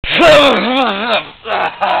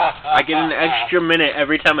I get an extra minute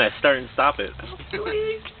every time I start and stop it.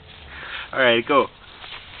 Alright, go.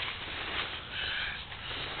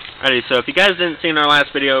 Alrighty, so if you guys didn't see in our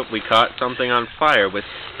last video, we caught something on fire with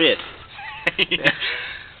spit.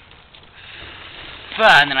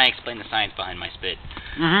 And then I explained the science behind my spit.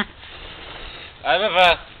 My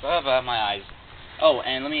eyes. Oh,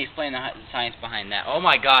 and let me explain the science behind that. Oh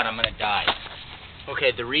my god, I'm gonna die.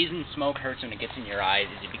 Okay, the reason smoke hurts when it gets in your eyes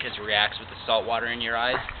is because it reacts with the salt water in your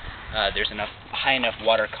eyes. There's high enough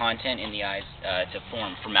water content in the eyes to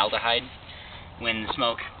form formaldehyde. When the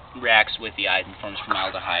smoke reacts with the eyes and forms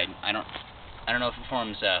formaldehyde, I don't know if it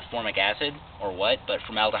forms formic acid or what, but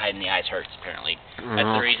formaldehyde in the eyes hurts apparently.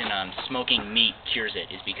 That's the reason smoking meat cures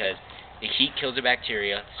it, is because the heat kills the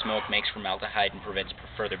bacteria, smoke makes formaldehyde and prevents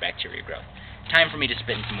further bacteria growth. Time for me to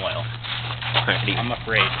spit in some oil. I'm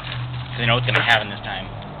afraid, because I know what's going to happen this time.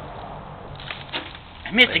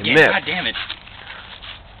 I missed again, god damn it.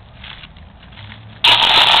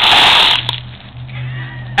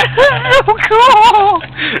 Oh, cool!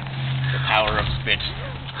 The power of spit.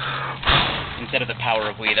 Instead of the power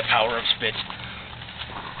of we, the power of spit.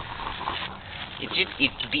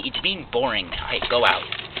 It's being boring now. Hey, go out.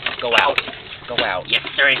 Go out. Go out. You're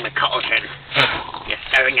stirring the cauldron. You're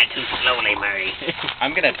stirring it too slowly, Murray.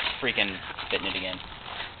 I'm gonna freaking spit in it again.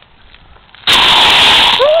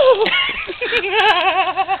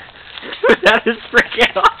 That is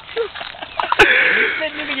freaking awesome.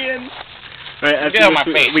 Spitting it again. Alright, Get out of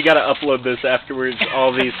my face. We gotta upload this afterwards,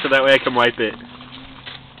 all these, so that way I can wipe it.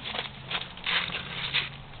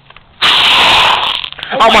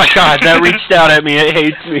 Oh my god, that reached out at me, it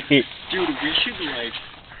hates me. Dude, we should mix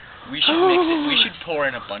it, we should pour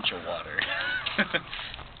in a bunch of water.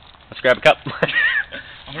 Let's grab a cup.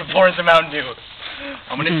 I'm gonna pour in some Mountain Dew.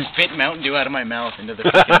 I'm gonna spit Mountain Dew out of my mouth into the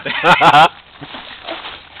freaking thing.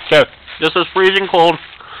 Okay, this is freezing cold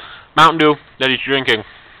Mountain Dew that he's drinking.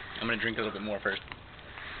 I'm gonna drink a little bit more first.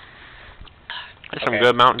 That's some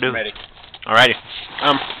good Mountain Dew. I'm ready. Alrighty.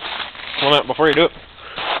 Hold on, before you do it,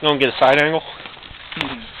 I'm gonna get a side angle.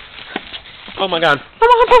 Oh my god.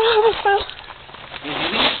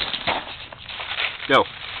 Go.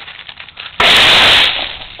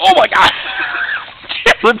 Oh my god!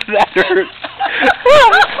 That hurt.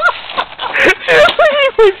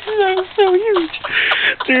 That was so huge.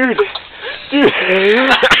 Dude. Okay,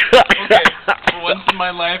 for once in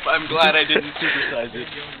my life, I'm glad I didn't supersize it.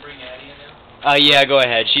 Yeah, go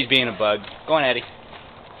ahead. She's being a bug. Go on, Eddie.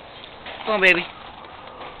 Go on, baby.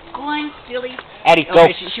 Go on, silly. Eddie, go.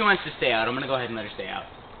 Okay, she wants to stay out. I'm gonna go ahead and let her stay out.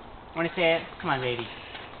 Want to say it? Come on, baby.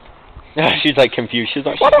 She's like confused. She's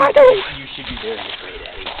like, what do I do? You should be very afraid,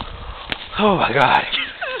 Eddie. Oh my god.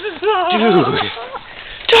 Dude.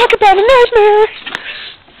 Talk about a nightmare.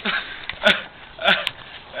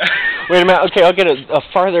 Wait a minute. Okay, I'll get a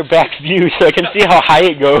farther back view so I can see how high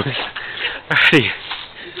it goes. Alrighty.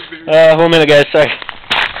 1 minute, guys. Sorry.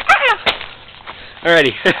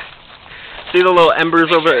 Alrighty. See the little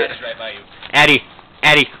embers over there? Right by you.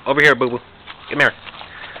 Addie, over here, boo-boo. Come here.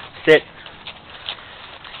 Sit.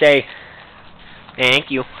 Stay. Thank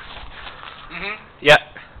you. Yeah.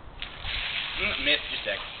 Missed just a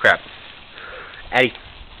sec. Crap. Addie,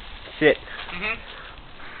 sit.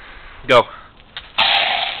 Go.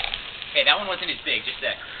 Okay, that one wasn't as big. Just a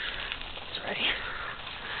sec. It's ready.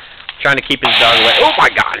 Trying to keep his dog away. Oh my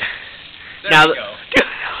god. There Now, we go.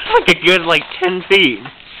 like a good 10 feet.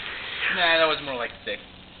 Nah, that was more like 6.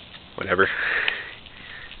 Whatever.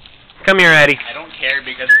 Come here, Addie. I don't care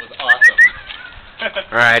because it was awesome.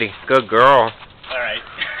 Alrighty, good girl. Alright.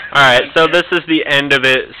 Alright, so this is the end of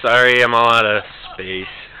it. Sorry, I'm all out of space.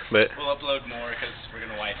 But we'll upload more because we're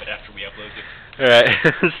going to wipe it after we upload it. alright,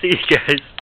 see you guys.